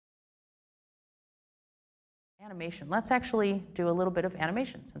Animation. Let's actually do a little bit of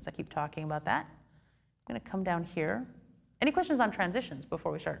animation since I keep talking about that. I'm going to come down here. Any questions on transitions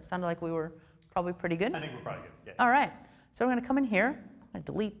before we start? It sounded like we were probably pretty good. I think we're probably good. Yeah. All right. So we're going to come in here. I'm going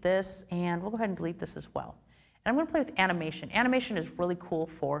to delete this, and we'll go ahead and delete this as well. And I'm going to play with animation. Animation is really cool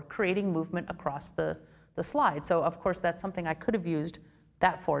for creating movement across the slide. So of course, that's something I could have used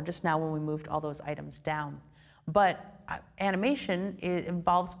that for just now when we moved all those items down. But animation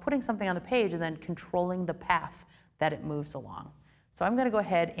involves putting something on the page and then controlling the path that it moves along. So I'm going to go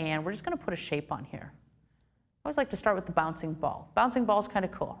ahead and we're just going to put a shape on here. I always like to start with the bouncing ball. Bouncing ball is kind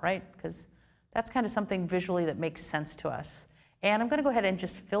of cool, right? Because that's kind of something visually that makes sense to us. And I'm going to go ahead and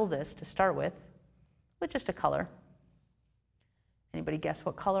just fill this to start with just a color. Anybody guess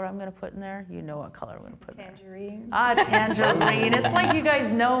what color I'm going to put in there? You know what color I'm going to put in there. Tangerine. Ah, tangerine. It's like you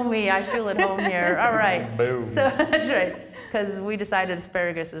guys know me. I feel at home here. All right. Boom. So that's right, because we decided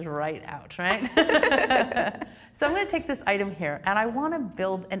asparagus is right out, right? So I'm going to take this item here, and I want to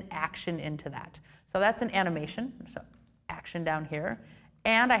build an action into that. So that's an animation. So action down here.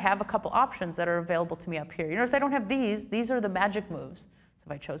 And I have a couple options that are available to me up here. You notice I don't have these. These are the magic moves. So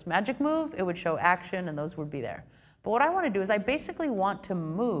if I chose magic move, it would show action, and those would be there. But what I want to do is I basically want to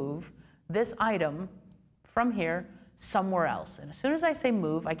move this item from here somewhere else. And as soon as I say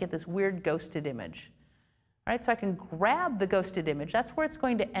move, I get this weird ghosted image. All right, so I can grab the ghosted image. That's where it's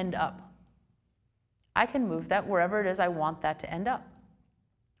going to end up. I can move that wherever it is I want that to end up.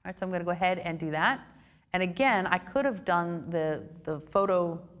 All right, so I'm going to go ahead and do that. And again, I could have done the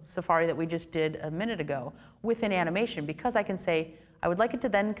photo safari that we just did a minute ago with an animation, because I can say, I would like it to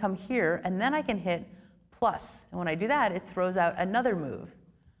then come here, and then I can hit plus. And when I do that, it throws out another move.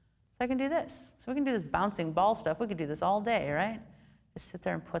 So I can do this. So we can do this bouncing ball stuff. We could do this all day, right? Just sit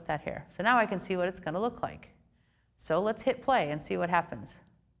there and put that here. So now I can see what it's going to look like. So let's hit play and see what happens.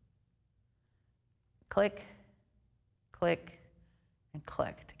 Click, click, and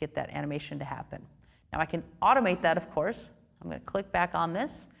click to get that animation to happen. Now I can automate that, of course. I'm going to click back on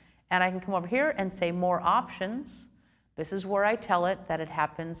this, and I can come over here and say more options. This is where I tell it that it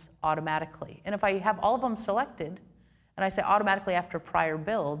happens automatically. And if I have all of them selected, and I say automatically after prior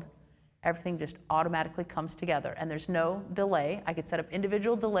build, everything just automatically comes together. And there's no delay. I could set up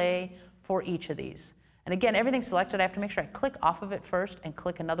individual delay for each of these. And again, everything's selected. I have to make sure I click off of it first and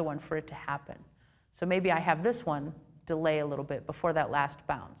click another one for it to happen. So maybe I have this one delay a little bit before that last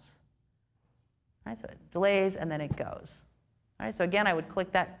bounce. All right, so it delays, and then it goes. All right, so again, I would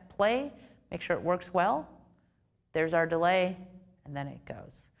click that play, make sure it works well. There's our delay, and then it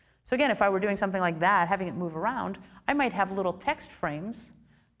goes. So again, if I were doing something like that, having it move around, I might have little text frames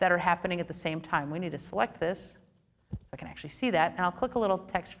that are happening at the same time. We need to select this so I can actually see that, and I'll click a little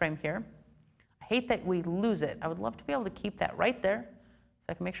text frame here. I hate that we lose it. I would love to be able to keep that right there so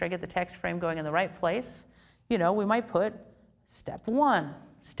I can make sure I get the text frame going in the right place. You know, we might put step 1,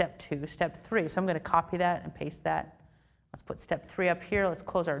 step 2, step 3. So I'm going to copy that and paste that. Let's put step 3 up here. Let's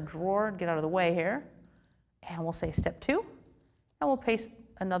close our drawer and get out of the way here. And we'll say step 2, and we'll paste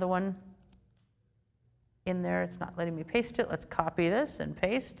another one in there. It's not letting me paste it. Let's copy this and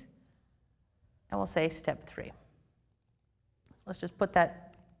paste, and we'll say step 3. So let's just put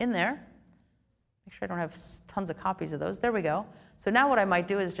that in there. Make sure I don't have tons of copies of those. There we go. So now what I might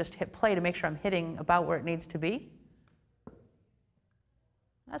do is just hit play to make sure I'm hitting about where it needs to be.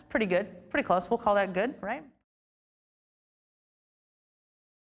 That's pretty good, pretty close. We'll call that good, right?